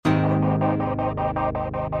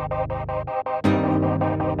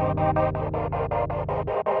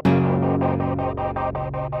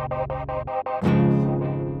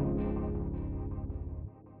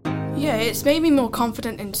it's made me more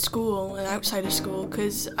confident in school and outside of school,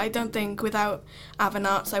 because I don't think without Avon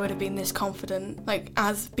Arts I would have been this confident. Like,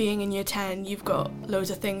 as being in year 10, you've got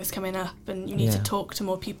loads of things coming up and you need to talk to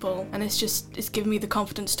more people, and it's given me the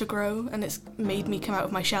confidence to grow, and it's made me come out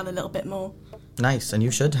of my shell a little bit more. Nice, and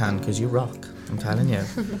you should, Han, because you rock, I'm telling you.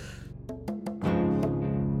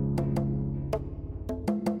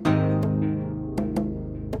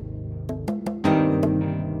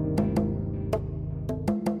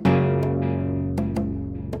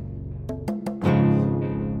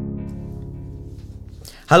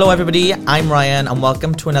 Hello everybody, I'm Ryan and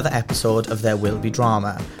welcome to another episode of There Will Be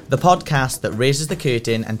Drama, the podcast that raises the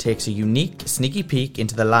curtain and takes a unique, sneaky peek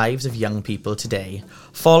into the lives of young people today.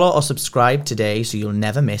 Follow or subscribe today so you'll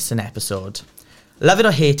never miss an episode. Love it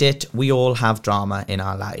or hate it, we all have drama in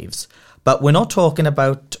our lives. But we're not talking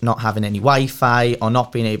about not having any Wi-Fi or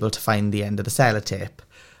not being able to find the end of the sellotape.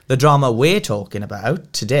 The drama we're talking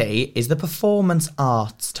about today is the performance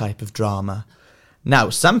arts type of drama.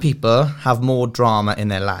 Now, some people have more drama in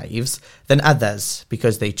their lives than others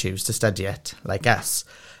because they choose to study it, like us.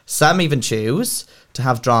 Some even choose to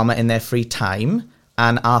have drama in their free time,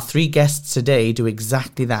 and our three guests today do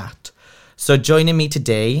exactly that. So joining me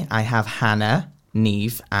today, I have Hannah,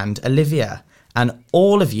 Neve and Olivia, and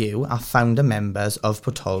all of you are founder members of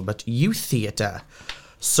Port Talbot Youth Theatre.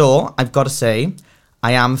 So, I've got to say,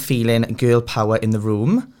 I am feeling girl power in the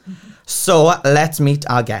room. So, let's meet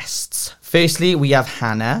our guests. Firstly, we have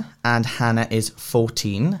Hannah, and Hannah is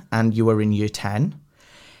 14, and you are in year 10.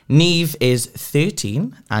 Neve is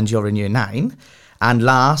 13, and you're in year 9. And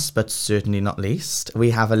last, but certainly not least,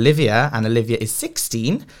 we have Olivia, and Olivia is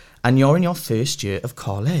 16, and you're in your first year of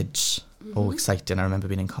college. Mm-hmm. Oh, exciting, I remember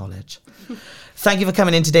being in college. Thank you for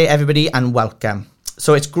coming in today, everybody, and welcome.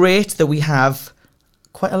 So it's great that we have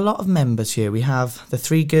quite a lot of members here. We have the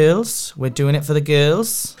three girls. We're doing it for the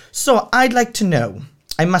girls. So I'd like to know,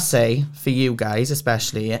 I must say, for you guys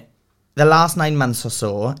especially, the last 9 months or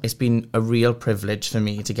so, it's been a real privilege for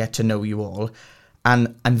me to get to know you all.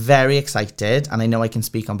 And I'm very excited, and I know I can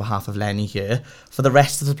speak on behalf of Lenny here, for the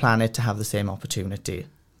rest of the planet to have the same opportunity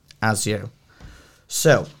as you.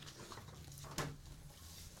 So,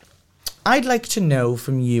 I'd like to know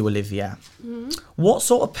from you, Olivia, what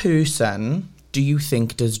sort of person do you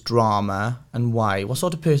think does drama and why? What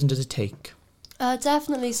sort of person does it take?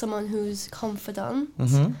 Definitely someone who's confident,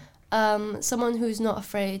 someone who's not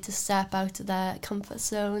afraid to step out of their comfort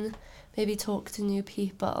zone, maybe talk to new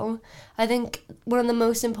people. I think one of the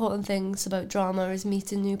most important things about drama is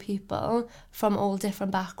meeting new people from all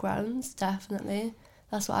different backgrounds, definitely.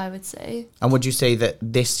 That's what I would say. And would you say that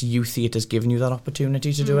this youth theatre has given you that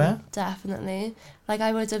opportunity to do it? Definitely. Like,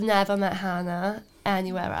 I would have never met Hannah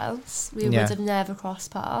anywhere else. We would have never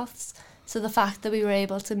crossed paths. So the fact that we were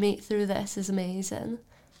able to meet through this is amazing.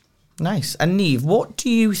 Nice. And Neve, what do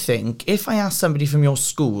you think, if I ask somebody from your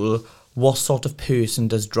school what sort of person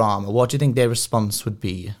does drama, what do you think their response would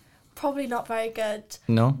be? Probably not very good.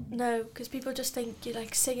 No? No, because people just think you're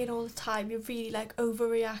like singing all the time. You're really like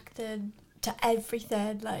overreacting to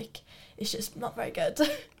everything. Like, it's just not very good.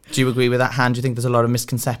 Do you agree with that, Han? Do you think there's a lot of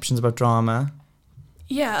misconceptions about drama?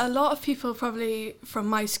 Yeah, a lot of people probably from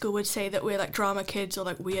my school would say that we're like drama kids or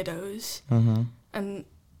like weirdos. Mm-hmm. And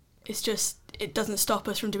it's just, it doesn't stop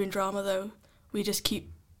us from doing drama though. We just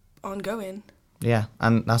keep on going. Yeah,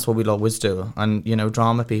 and that's what we'll always do. And, you know,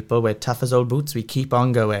 drama people, we're tough as old boots, we keep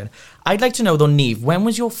on going. I'd like to know though, Neve, when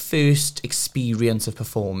was your first experience of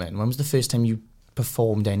performing? When was the first time you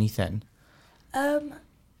performed anything?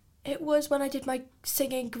 It was when I did my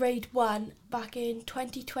singing grade 1 back in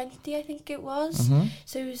 2020, I think it was. Mm-hmm.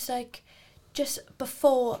 So it was like just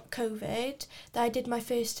before COVID that I did my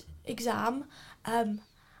first exam, and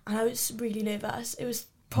I was really nervous. It was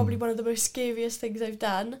probably one of the most scariest things I've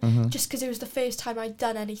done, just because it was the first time I'd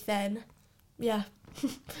done anything. Yeah.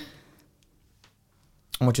 And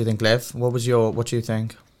what do you think, Liv? What do you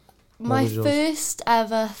think? My first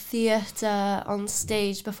ever theatre on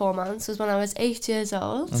stage performance was when I was 8 years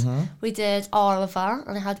old. Mm-hmm. We did Oliver,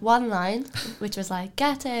 and I had one line, which was like,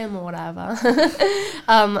 get him, or whatever.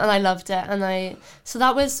 And I loved it. So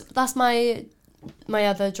that's my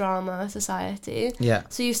other drama society. Yeah.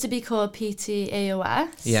 So it used to be called PTAOS.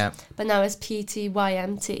 Yeah. But now it's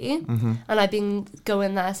PTYT. Mm-hmm. And I've been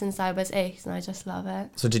going there since I was 8, and I just love it.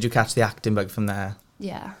 So did you catch the acting bug from there?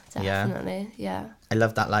 Yeah, definitely. Yeah. I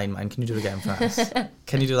love that line, man. Can you do it again for us?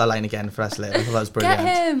 Can you do that line again for us, Liv? I thought that was brilliant.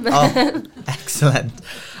 Get him! Oh, excellent.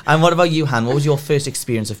 And what about you, Han? What was your first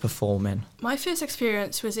experience of performing? My first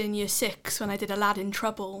experience was in year 6 when I did Aladdin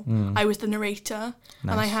Trouble. Mm. I was the narrator,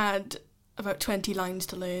 Nice. and I had about 20 lines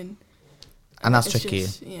to learn. And that's It's tricky.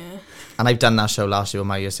 Yeah. And I've done that show last year with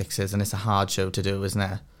my year sixes, and it's a hard show to do, isn't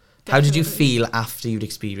it? Definitely. How did you feel after you'd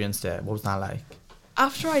experienced it? What was that like?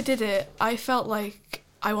 After I did it, I felt like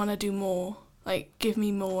I want to do more. Like, give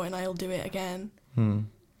me more and I'll do it again.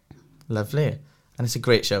 Lovely. And it's a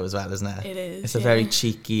great show as well, isn't it? It is. It's a very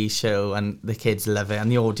cheeky show, and the kids love it,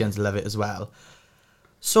 and the audience love it as well.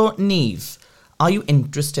 So, Neve, are you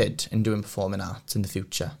interested in doing performing arts in the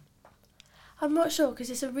future? I'm not sure,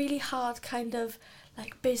 because it's a really hard kind of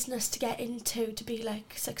like business to get into to be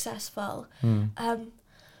like successful.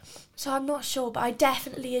 So I'm not sure, but I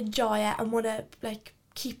definitely enjoy it and want to like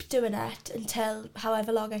keep doing it until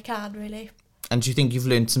however long I can, really. And do you think you've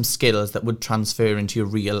learned some skills that would transfer into your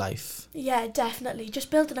real life? Yeah, definitely. Just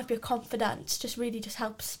building up your confidence just really just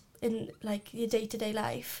helps in like your day-to-day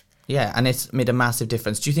life. Yeah, and it's made a massive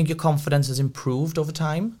difference. Do you think your confidence has improved over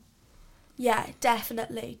time? Yeah,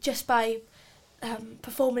 definitely. Just by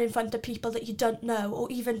performing in front of people that you don't know, or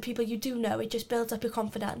even people you do know, it just builds up your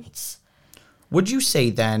confidence. Would you say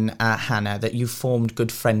then, Hannah, that you formed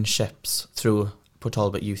good friendships through Port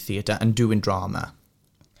Talbot Youth Theatre and doing drama?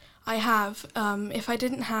 I have. If I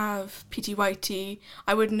didn't have PTYT,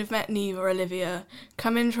 I wouldn't have met Neve or Olivia.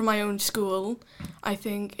 Coming from my own school, I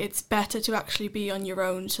think it's better to actually be on your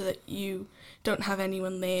own so that you don't have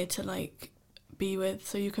anyone there to like be with,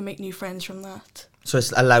 so you can make new friends from that. So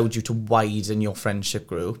it's allowed you to widen your friendship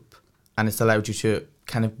group, and it's allowed you to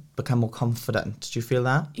kind of become more confident. Do you feel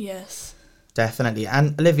that? Yes. Definitely.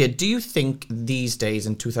 And Olivia, do you think these days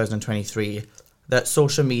in 2023 that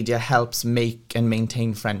social media helps make and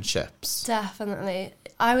maintain friendships? Definitely.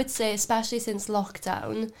 I would say, especially since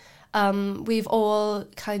lockdown, we've all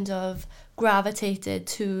kind of gravitated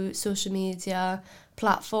to social media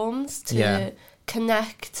platforms to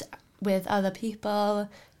connect with other people,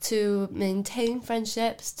 to maintain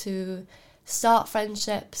friendships, to start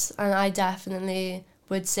friendships, and I definitely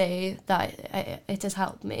would say that it has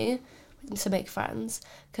helped me to make friends,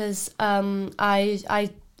 because I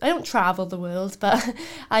don't travel the world, but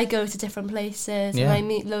I go to different places and I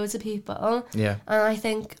meet loads of people. Yeah. And I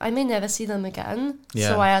think I may never see them again. Yeah.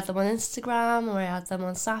 So I add them on Instagram or I add them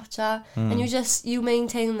on Snapchat. And you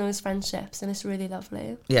maintain those friendships, and it's really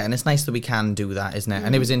lovely. Yeah, and it's nice that we can do that, isn't it?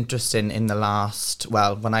 And it was interesting in the last,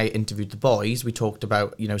 when I interviewed the boys, we talked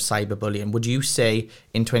about, cyberbullying. Would you say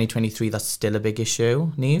in 2023 that's still a big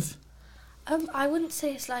issue, Neve? I wouldn't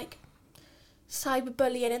say it's like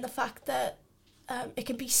cyberbullying in the fact that it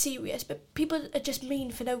can be serious, but people are just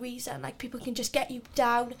mean for no reason. Like, people can just get you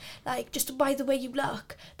down, like, just by the way you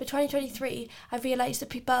look. But 2023, I've realised that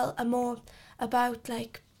people are more about,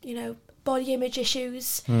 like, body image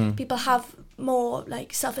issues. People have more,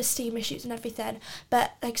 like, self-esteem issues and everything.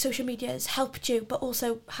 But, like, social media has helped you, but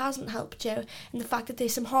also hasn't helped you in the fact that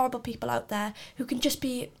there's some horrible people out there who can just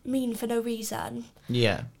be mean for no reason.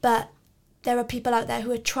 Yeah. But there are people out there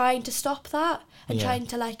who are trying to stop that and trying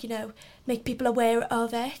to, make people aware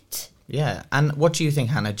of it. Yeah. And what do you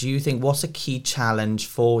think, Hannah? Do you think, what's a key challenge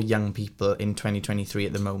for young people in 2023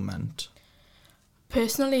 at the moment?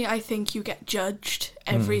 Personally, I think you get judged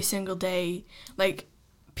every single day. Like,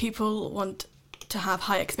 people want to have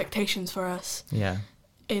high expectations for us. Yeah.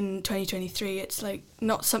 In 2023, it's, like,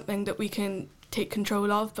 not something that we can take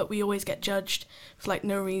control of, but we always get judged for, like,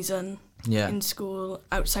 no reason. Yeah. In school,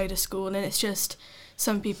 outside of school, and it's just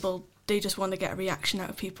some people, they just want to get a reaction out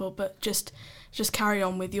of people, but just carry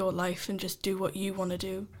on with your life and just do what you want to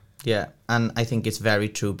do. Yeah, and I think it's very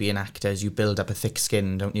true, being actors, you build up a thick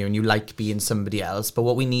skin, don't you, and you like being somebody else, but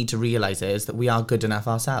what we need to realise is that we are good enough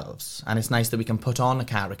ourselves, and it's nice that we can put on a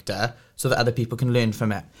character so that other people can learn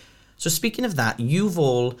from it. So speaking of that, you've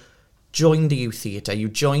all joined the youth theatre. You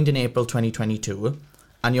joined in April 2022,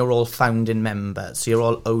 and you're all founding members, so you're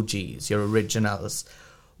all OGs, you're originals.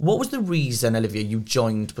 What was the reason, Olivia, you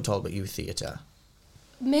joined Port Talbot Youth Theatre?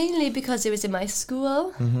 Mainly because it was in my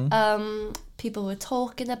school. People were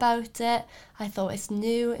talking about it. I thought it's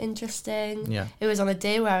new, interesting. Yeah. It was on a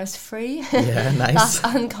day where I was free. Yeah, nice.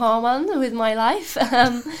 That's uncommon with my life.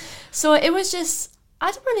 So it was just,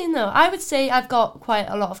 I don't really know. I would say I've got quite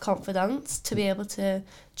a lot of confidence to be able to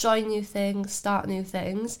join new things, start new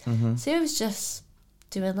things. So it was just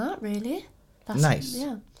doing that, really. That's nice.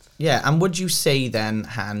 Yeah, and would you say then,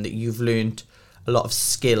 Han, that you've learnt a lot of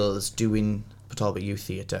skills doing Port Talbot Youth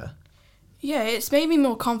Theatre? Yeah, it's made me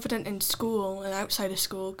more confident in school and outside of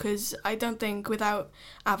school, because I don't think without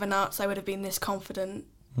having arts I would have been this confident.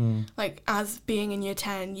 Like, as being in year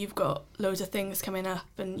 10, you've got loads of things coming up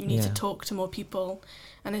and you need to talk to more people,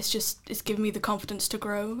 and it's given me the confidence to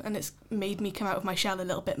grow, and it's made me come out of my shell a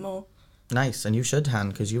little bit more. Nice, and you should, Han,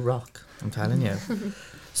 because you rock. I'm telling you.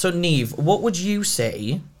 So, Neve, what would you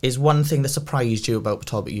say is one thing that surprised you about Port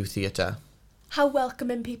Talbot Youth Theatre? How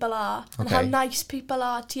welcoming people are and how nice people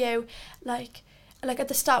are to you. Like at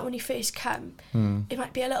the start when you first come, it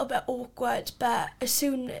might be a little bit awkward, but as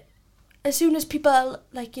soon as people,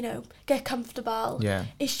 like, you know, get comfortable,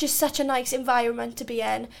 it's just such a nice environment to be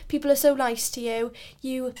in. People are so nice to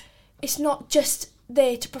you. It's not just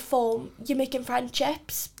there to perform, you're making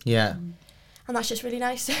friendships. Yeah. And that's just really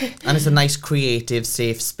nice. And it's a nice, creative,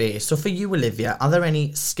 safe space. So for you, Olivia, are there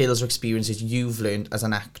any skills or experiences you've learned as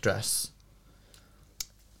an actress?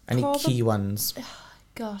 Any key ones?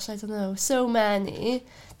 Gosh, I don't know. So many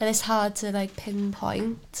that it's hard to, like,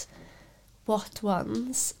 pinpoint what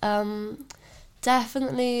ones.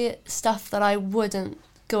 Definitely stuff that I wouldn't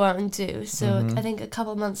go out and do. So I think a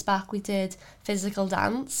couple of months back we did physical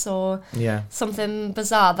dance or something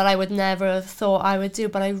bizarre that I would never have thought I would do,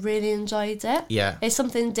 but I really enjoyed it. Yeah. It's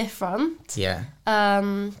something different. Yeah.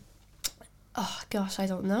 Oh gosh, I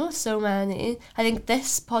don't know. So many. I think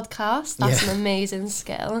this podcast, that's an amazing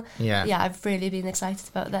skill. Yeah. Yeah, I've really been excited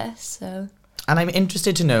about this. So. And I'm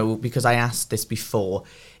interested to know, because I asked this before,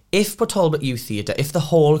 if Port Talbot Youth Theatre, if the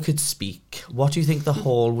hall could speak, what do you think the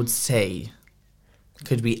hall would say?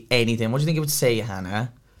 Could be anything. What do you think it would say,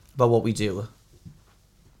 Hannah, about what we do?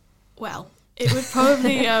 Well, it would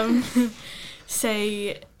probably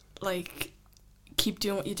say, like, keep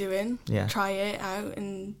doing what you're doing. Yeah. Try it out.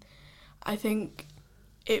 And I think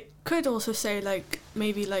it could also say, like,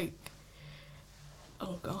 maybe, like,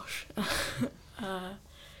 oh gosh.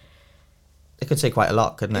 It could say quite a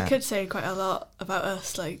lot, couldn't it? It could say quite a lot about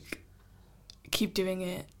us, like, keep doing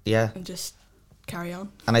it. Yeah. And just carry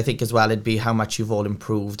on. And I think as well it'd be how much you've all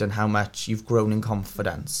improved and how much you've grown in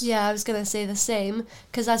confidence. Yeah, I was going to say the same,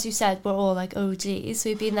 because as you said, we're all like OGs, so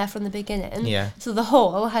we've been there from the beginning. Yeah. So the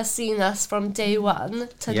hall has seen us from day one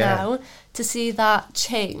to now. To see that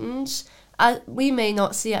change, we may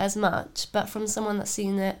not see it as much, but from someone that's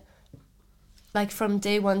seen it, like, from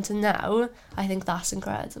day one to now, I think that's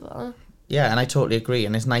incredible. Yeah, and I totally agree.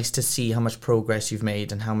 And it's nice to see how much progress you've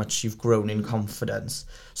made and how much you've grown in confidence.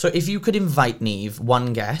 So if you could invite, Neve,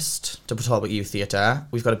 one guest to Port Talbot Youth Theatre,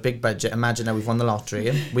 we've got a big budget. Imagine now we've won the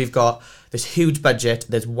lottery. We've got this huge budget.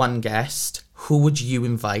 There's one guest. Who would you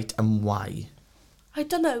invite and why? I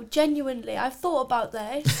don't know, genuinely. I've thought about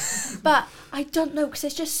this, but I don't know, because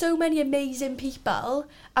there's just so many amazing people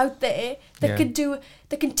out there that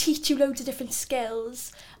can teach you loads of different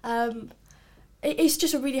skills. It's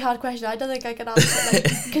just a really hard question. I don't think I can answer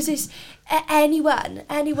it, because it's anyone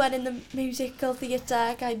in the musical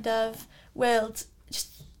theatre kind of world,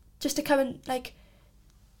 just to come and, like,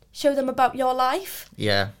 show them about your life.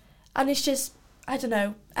 Yeah. And it's just, I don't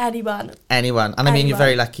know, anyone. And I mean, you're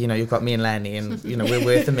very lucky, you know, you've got me and Lenny, and, you know, we're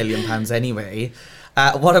worth £1 million anyway.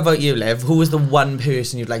 What about you, Liv? Who was the one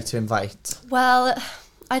person you'd like to invite? Well,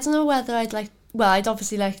 I don't know whether I'd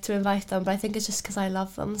obviously like to invite them, but I think it's just because I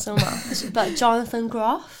love them so much. But Jonathan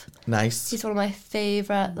Groff. Nice. He's one of my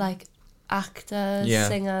favourite, like, actors,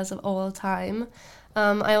 singers of all time.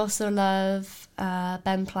 I also love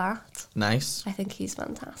Ben Platt. Nice. I think he's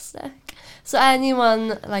fantastic. So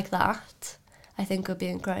anyone like that, I think would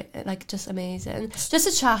be great, like, just amazing. Just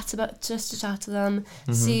to chat to them,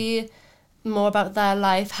 see more about their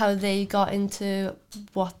life, how they got into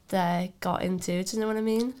what they got into. Do you know what I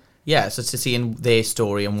mean? Yeah, so to see in their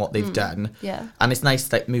story and what they've done. Yeah. And it's nice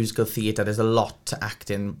that musical theatre, there's a lot to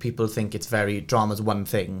act in. People think it's drama's one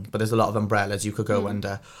thing, but there's a lot of umbrellas you could go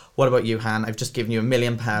under. What about you, Han? I've just given you £1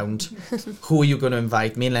 million. Who are you going to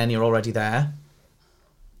invite? Me and Lenny are already there.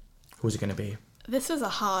 Who's it going to be? This is a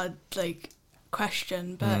hard, like,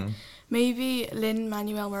 question, but maybe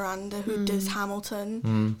Lin-Manuel Miranda, who does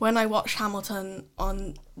Hamilton. When I watched Hamilton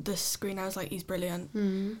on the screen, I was like, he's brilliant.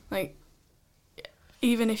 Like,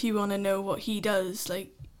 even if you want to know what he does, like,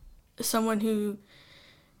 someone who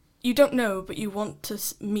you don't know but you want to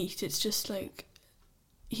meet, it's just like,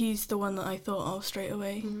 he's the one that I thought of straight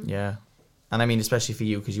away. Yeah. And I mean, especially for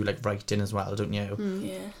you, because you like writing as well, don't you?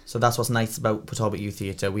 Yeah. So that's what's nice about Port Talbot Youth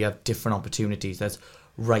Theatre. We have different opportunities. There's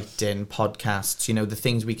writing, podcasts, you know, the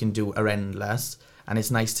things we can do are endless. And it's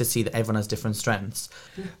nice to see that everyone has different strengths.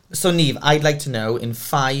 So, Neve, I'd like to know, in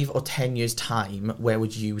 5 or 10 years' time, where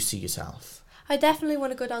would you see yourself? I definitely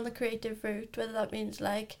want to go down the creative route, whether that means,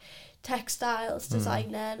 like, textiles,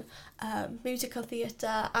 designing, musical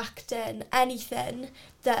theatre, acting, anything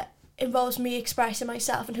that involves me expressing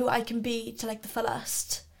myself and who I can be to, like, the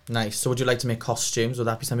fullest. Nice. So would you like to make costumes? Would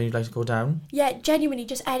that be something you'd like to go down? Yeah, genuinely,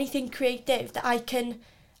 just anything creative that I can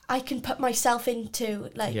put myself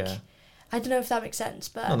into, like, I don't know if that makes sense,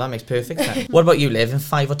 but... No, that makes perfect sense. What about you, Liv, in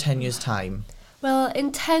 5 or 10 years' time? Well,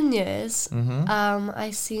 in 10 years,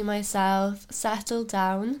 I see myself settled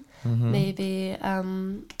down, maybe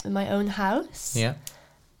in my own house. Yeah.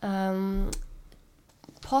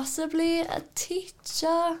 Possibly a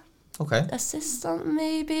teacher, Okay. assistant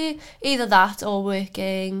maybe. Either that or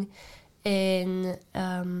working in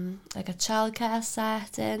like a childcare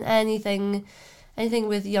setting, anything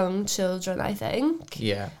with young children, I think.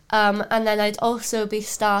 Yeah. And then I'd also be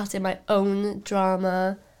starting my own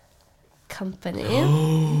drama company.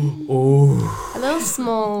 Oh. A little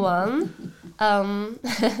small one.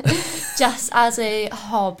 Just as a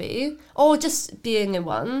hobby, or just being in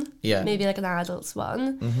one. Yeah. Maybe like an adult's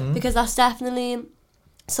one. Because that's definitely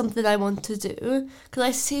something I want to do. Because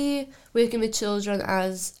I see working with children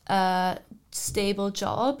as a stable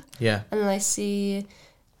job. Yeah. And then I see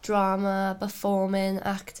drama, performing,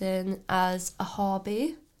 acting as a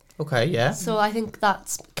hobby. Okay, yeah. So I think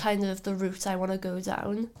that's kind of the route I want to go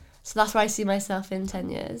down. So that's where I see myself in 10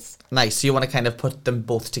 years. Nice. So you want to kind of put them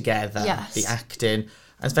both together. Yes. The acting.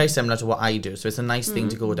 And it's very similar to what I do. So it's a nice thing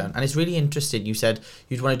to go down. And it's really interesting. You said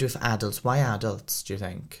you'd want to do it for adults. Why adults, do you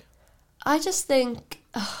think? I just think,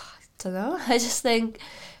 I don't know, I just think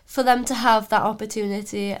for them to have that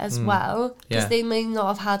opportunity as well, because they may not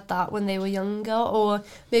have had that when they were younger, or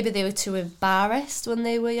maybe they were too embarrassed when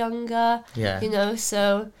they were younger, Yeah. you know,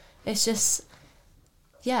 so it's just...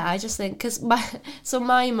 Yeah, I just think, because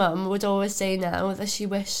my mum would always say now that she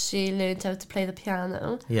wished she learned how to play the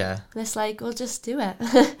piano. Yeah. And it's like, well, just do it.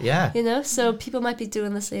 Yeah. You know, so people might be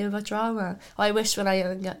doing the same about drama. Or I wish when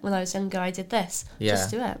I was younger I did this. Yeah.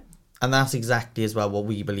 Just do it. And that's exactly as well what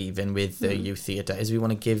we believe in with the youth theatre, is we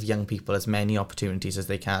want to give young people as many opportunities as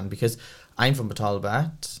they can, because I'm from Port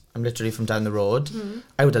Talbot. I'm literally from down the road.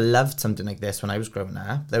 I would have loved something like this when I was growing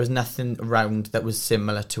up. There was nothing around that was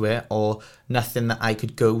similar to it, or nothing that I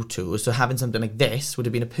could go to. So having something like this would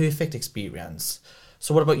have been a perfect experience.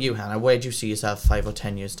 So what about you, Hannah? Where do you see yourself 5 or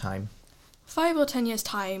 10 years' time? 5 or 10 years'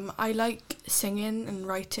 time, I like singing and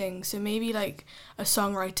writing, so maybe like a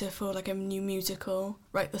songwriter for like a new musical,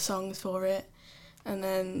 write the songs for it, and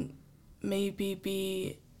then maybe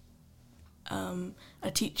be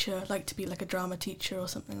a teacher, like to be like a drama teacher or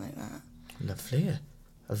something like that. Lovely.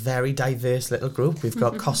 A very diverse little group. We've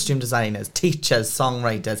got costume designers, teachers,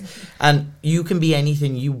 songwriters, and you can be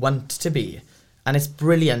anything you want to be. And it's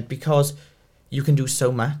brilliant because you can do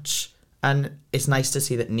so much. And it's nice to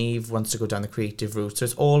see that Neve wants to go down the creative route. So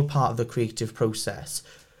it's all part of the creative process.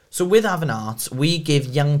 So with Avon Arts, we give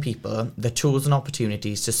young people the tools and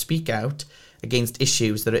opportunities to speak out against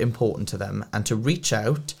issues that are important to them and to reach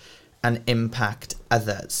out and impact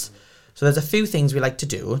others. So there's a few things we like to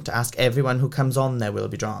do to ask everyone who comes on There Will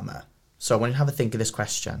Be Drama. So I want you to have a think of this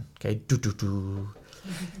question. Okay,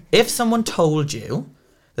 If someone told you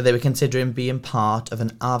that they were considering being part of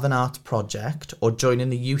an Avon Arts project or joining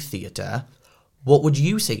the youth theatre, what would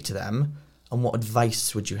you say to them, and what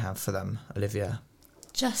advice would you have for them, Olivia?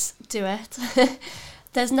 Just do it.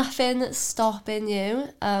 There's nothing stopping you.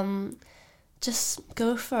 Just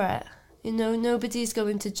go for it. You know, nobody's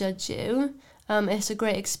going to judge you. It's a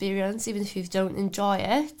great experience, even if you don't enjoy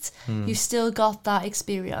it. You've still got that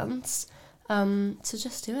experience. So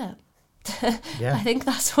just do it. Yeah. I think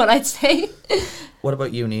that's what I'd say. What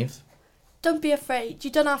about you, Neve? Don't be afraid.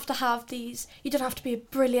 You don't have to have these. You don't have to be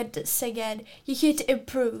brilliant at singing. You're here to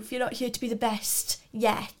improve. You're not here to be the best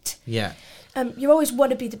yet. Yeah. You always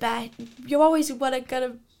want to be the best. You're always going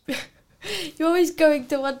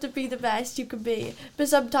to want to be the best you can be. But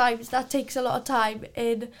sometimes that takes a lot of time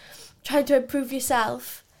in trying to improve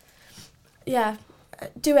yourself. Yeah.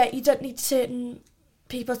 Do it. You don't need certain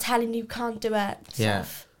people telling you can't do it. Yeah.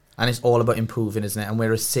 And it's all about improving, isn't it? And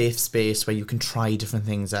we're a safe space where you can try different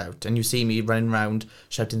things out. And you see me running around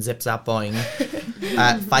shouting zip zap boing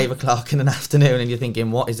at 5 o'clock in the afternoon, and you're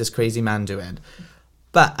thinking, what is this crazy man doing?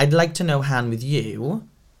 But I'd like to know, Han, with you,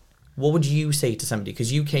 what would you say to somebody?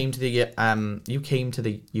 Because you came to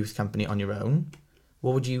the youth company on your own.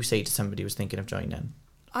 What would you say to somebody who's thinking of joining?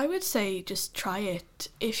 I would say just try it.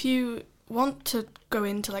 If you want to go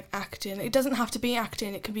into like acting, it doesn't have to be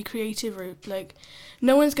acting, it can be creative route. Like,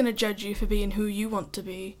 no one's going to judge you for being who you want to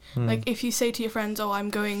be. Like, if you say to your friends, oh, I'm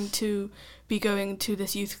going to be going to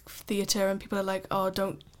this youth theatre, and people are like, oh,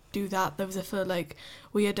 don't do that, those are for like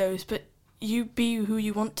weirdos. But you be who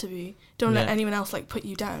you want to be. Don't let anyone else like put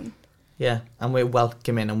you down. Yeah, and we're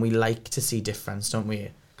welcoming, and we like to see difference, don't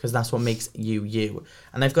we? Because that's what makes you you.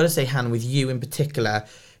 And I've got to say, Han, with you in particular,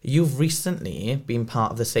 you've recently been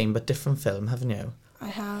part of the same but different film, haven't you? I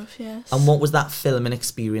have, yes. And what was that filming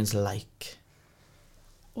experience like?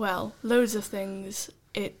 Well, loads of things.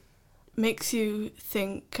 It makes you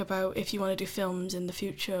think about if you want to do films in the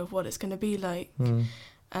future of what it's going to be like.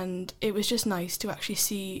 And it was just nice to actually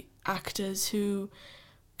see actors who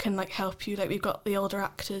can like help you. Like we've got the older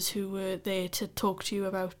actors who were there to talk to you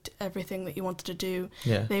about everything that you wanted to do.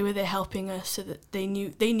 Yeah. They were there helping us so that they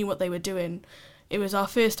knew what they were doing. It was our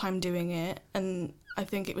first time doing it, and I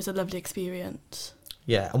think it was a lovely experience.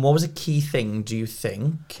 Yeah, and what was a key thing, do you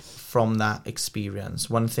think, from that experience?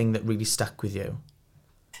 One thing that really stuck with you?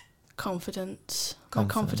 Confidence. My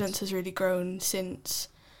confidence has really grown since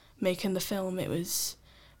making the film. It was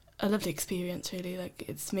a lovely experience, really. Like,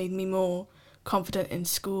 it's made me more confident in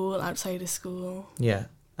school, outside of school. Yeah,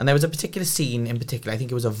 and there was a particular scene in particular, I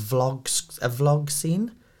think it was a vlog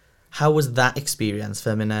scene. How was that experience,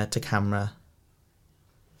 filming to camera?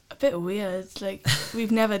 A bit weird. Like,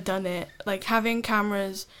 we've never done it. Like, having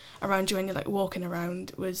cameras around you when you're like walking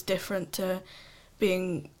around was different to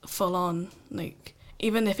being full on. Like,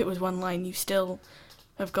 even if it was one line, you still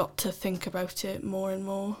have got to think about it more and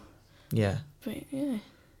more. Yeah. But yeah.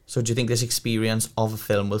 So do you think this experience of a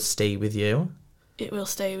film will stay with you? It will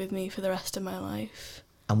stay with me for the rest of my life.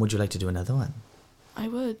 And would you like to do another one? I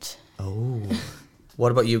would. Oh.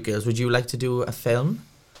 What about you girls? Would you like to do a film?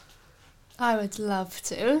 I would love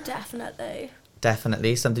to.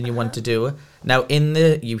 Definitely, something you want to do. Now, in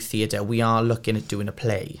the youth theatre, we are looking at doing a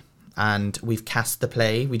play. And we've cast the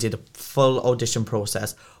play. We did a full audition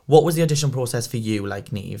process. What was the audition process for you,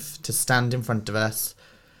 like, Neve? To stand in front of us,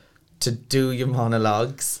 to do your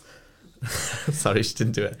monologues. Sorry, she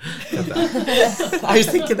didn't do it. I was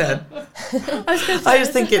thinking that. I was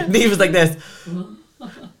thinking, Neve was like this.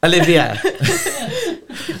 Olivia.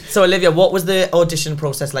 So, Olivia, what was the audition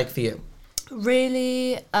process like for you?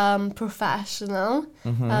 Really professional.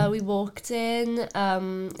 We walked in.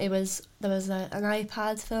 There was an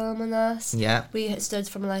iPad filming us. Yeah. We stood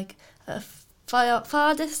from like a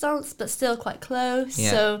far distance, but still quite close.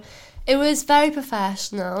 Yeah. So it was very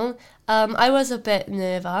professional. I was a bit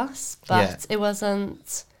nervous, but it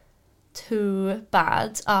wasn't too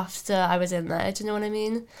bad after I was in there. Do you know what I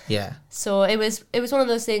mean? Yeah. So it was one of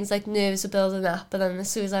those things, like, nerves were building up, and then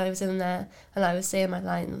as soon as I was in there and I was saying my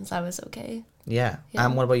lines, I was okay. Yeah.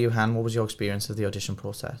 And what about you, Han? What was your experience of the audition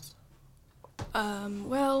process?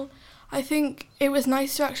 Well, I think it was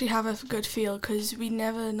nice to actually have a good feel, because we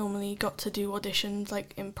never normally got to do auditions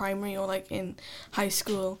like in primary or like in high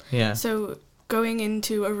school. Yeah. So going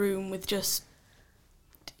into a room with just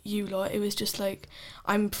you lot, it was just like,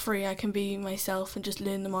 I'm free, I can be myself and just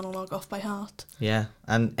learn the monologue off by heart. Yeah,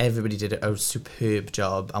 and everybody did a superb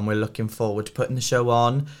job, and we're looking forward to putting the show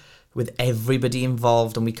on with everybody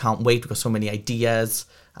involved, and we can't wait. We've got so many ideas,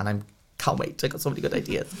 and I can't wait. I got so many good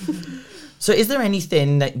ideas. So is there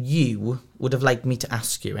anything that you would have liked me to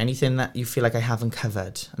ask you? Anything that you feel like I haven't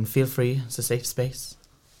covered? And feel free, it's a safe space.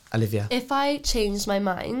 Olivia? If I changed my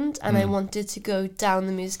mind and I wanted to go down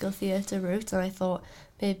the musical theatre route, and I thought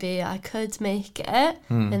maybe I could make it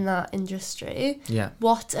in that industry,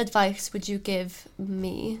 what advice would you give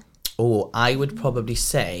me? Oh, I would probably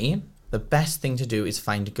say the best thing to do is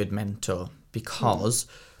find a good mentor, because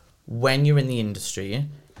when you're in the industry,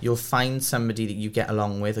 you'll find somebody that you get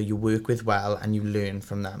along with or you work with well, and you learn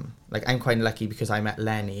from them. Like, I'm quite lucky because I met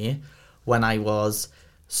Lenny when I was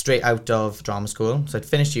straight out of drama school. So I'd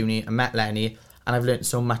finished uni, I met Lenny, and I've learned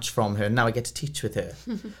so much from her. Now I get to teach with her.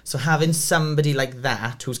 So having somebody like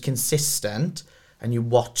that who's consistent, and you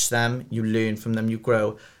watch them, you learn from them, you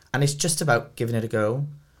grow. And it's just about giving it a go.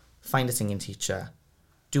 Find a singing teacher.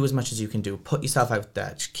 Do as much as you can do. Put yourself out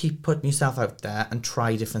there. Just keep putting yourself out there and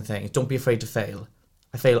try different things. Don't be afraid to fail.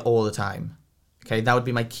 I fail all the time. Okay, that would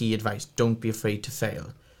be my key advice. Don't be afraid to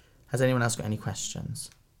fail. Has anyone else got any questions?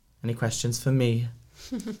 Any questions for me?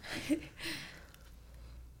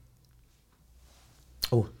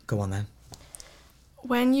 Oh, go on then.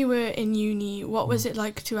 When you were in uni, what was it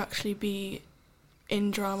like to actually be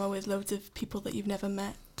in drama with loads of people that you've never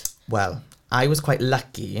met? Well, I was quite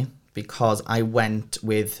lucky because I went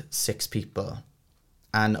with 6 people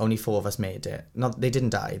and only 4 of us made it. Not, they didn't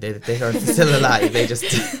die. They are still alive. They just,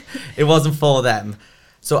 it wasn't for them.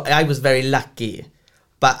 So I was very lucky.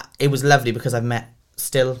 But it was lovely because I've met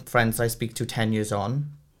still friends I speak to 10 years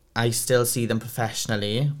on. I still see them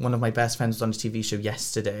professionally. One of my best friends was on a TV show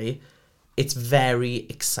yesterday. It's very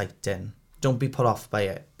exciting. Don't be put off by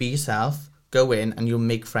it. Be yourself. Go in and you'll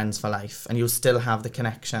make friends for life. And you'll still have the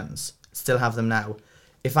connections. Still have them now.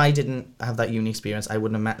 If I didn't have that uni experience, I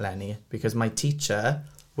wouldn't have met Lenny, because my teacher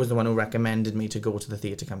was the one who recommended me to go to the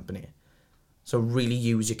theatre company. So really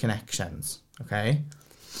use your connections, okay?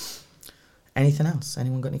 Anything else?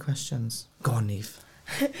 Anyone got any questions? Go on, Neve.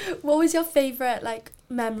 What was your favourite, like,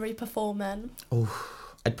 memory performing? Oh,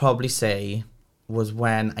 I'd probably say was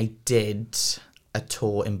when I did a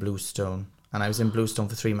tour in Bluestone. And I was in Bluestone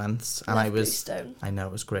for 3 months. And Bluestone. I know,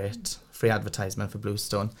 it was great. Free advertisement for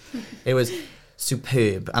Bluestone. It was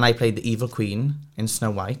superb. And I played the evil queen in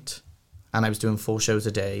Snow White. And I was doing 4 shows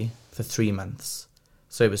a day for 3 months.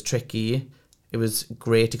 So it was tricky. It was a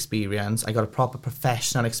great experience. I got a proper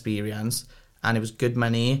professional experience. And it was good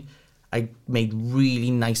money. I made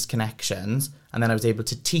really nice connections. And then I was able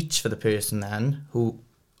to teach for the person then who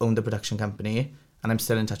owned the production company. And I'm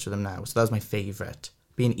still in touch with them now. So that was my favourite.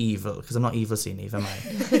 Being evil. Because I'm not evil, Neve, am I?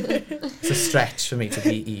 It's a stretch for me to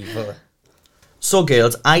be evil. So,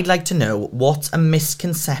 girls, I'd like to know what's a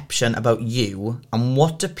misconception about you and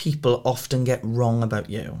what do people often get wrong about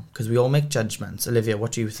you? Because we all make judgments. Olivia,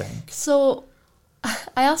 what do you think? So,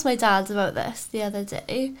 I asked my dad about this the other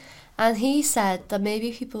day, and he said that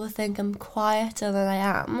maybe people will think I'm quieter than I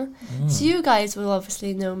am. So you guys will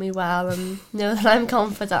obviously know me well and know that I'm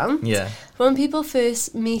confident. Yeah. But when people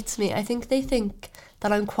first meet me, I think they think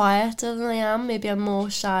that I'm quieter than I am. Maybe I'm more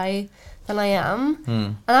shy than I am.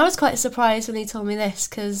 And I was quite surprised when he told me this,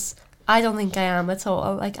 because I don't think I am at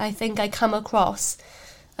all. Like, I think I come across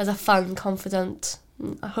as a fun, confident,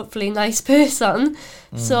 hopefully nice person.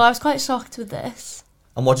 So I was quite shocked with this.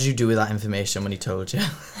 And what did you do with that information when he told you?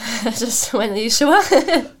 Just went, are you sure?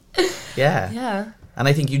 Yeah. Yeah. And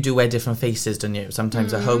I think you do wear different faces, don't you?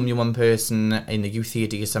 Sometimes at home you're one person, in the youth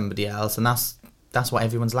theatre you're somebody else, and that's what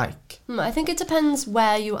everyone's like. I think it depends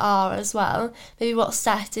where you are as well. Maybe what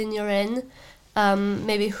setting you're in.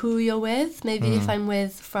 Maybe who you're with. Maybe if I'm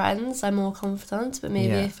with friends, I'm more confident. But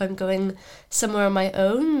maybe if I'm going somewhere on my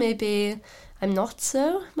own, maybe I'm not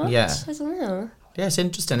so much. Yeah. I don't know. Yeah, it's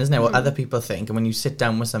interesting, isn't it? What other people think, and when you sit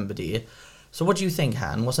down with somebody. So what do you think,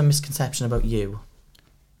 Han? What's a misconception about you?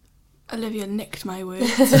 Olivia nicked my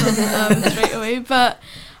words straight away, but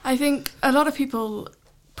I think a lot of people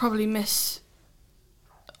probably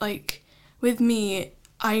with me,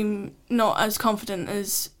 I'm not as confident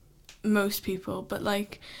as most people, but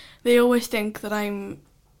they always think that I'm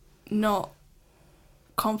not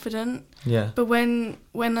confident. Yeah. But when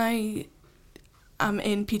I am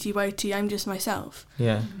in PTYT, I'm just myself.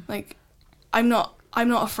 Yeah. I'm not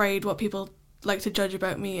afraid what people like to judge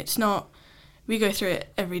about me. It's not, we go through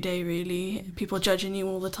it every day really, people judging you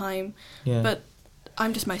all the time. Yeah. But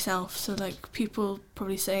I'm just myself, so people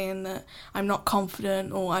probably saying that I'm not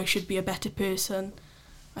confident or I should be a better person,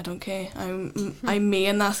 I don't care. I'm me,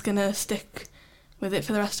 and that's gonna stick with it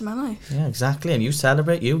for the rest of my life. Yeah, exactly. And you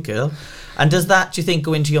celebrate you, girl. And does that, do you think,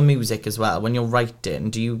 go into your music as well? When you're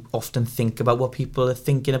writing, do you often think about what people are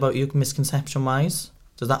thinking about you misconception wise?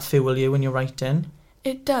 Does that fuel you when you're writing?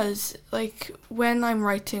 It does. When I'm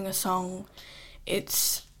writing a song,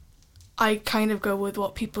 I kind of go with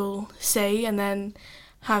what people say and then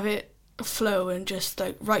have it flow and just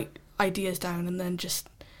write ideas down and then just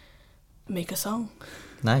make a song.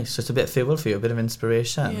 Nice. So it's a bit of fuel for you, a bit of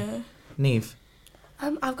inspiration. Yeah. Neve?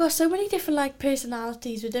 I've got so many different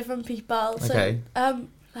personalities with different people. Okay. So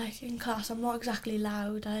in class I'm not exactly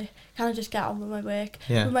loud. I kind of just get on with my work.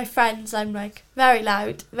 Yeah. With my friends I'm very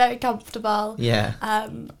loud, very comfortable. Yeah.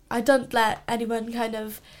 I don't let anyone kind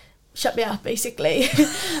of shut me up basically.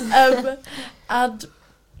 And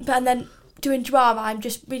then doing drama I'm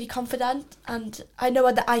just really confident and I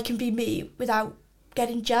know that I can be me without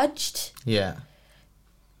getting judged. Yeah.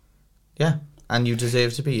 Yeah. And you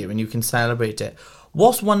deserve to be you and you can celebrate it.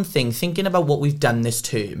 What's one thing, thinking about what we've done this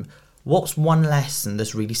term, what's one lesson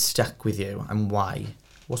that's really stuck with you and why?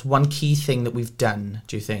 What's one key thing that we've done,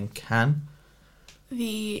 do you think, Han?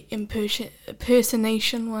 The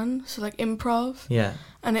impersonation one, so improv. Yeah.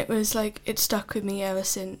 And it was it stuck with me ever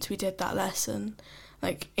since we did that lesson.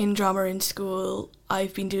 In drama in school,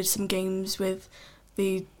 I've been doing some games with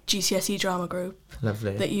the GCSE drama group.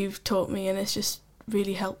 Lovely. That you've taught me, and it's just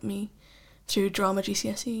really helped me through drama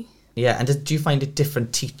GCSE. Yeah, and do you find it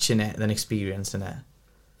different teaching it than experiencing it?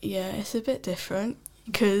 Yeah, it's a bit different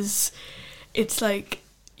because it's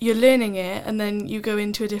you're learning it and then you go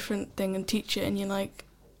into a different thing and teach it and you're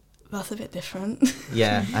that's a bit different.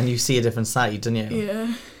 Yeah, and you see a different side, don't you?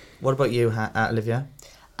 Yeah. What about you, Olivia?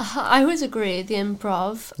 I would agree, the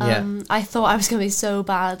improv. I thought I was going to be so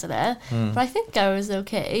bad at it, but I think I was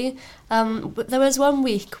okay. There was one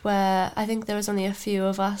week where I think there was only a few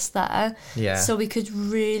of us there, so we could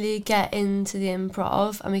really get into the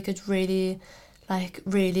improv and we could really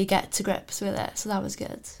get to grips with it, so that was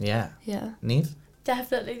good. Yeah. Neve?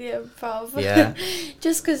 Definitely the improv. Yeah.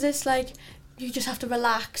 Just because it's you just have to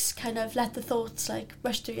relax, kind of let the thoughts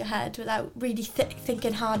rush through your head without really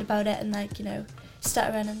thinking hard about it and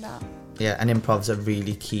stuttering and that. Yeah, and improv's a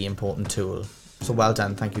really key important tool. So well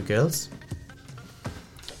done, thank you girls.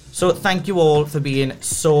 So thank you all for being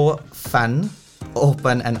so fun,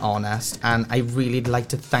 open and honest, and I really like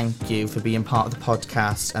to thank you for being part of the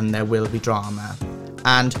podcast and There Will Be Drama.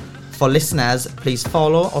 And for listeners, please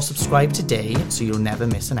follow or subscribe today so you'll never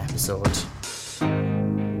miss an episode.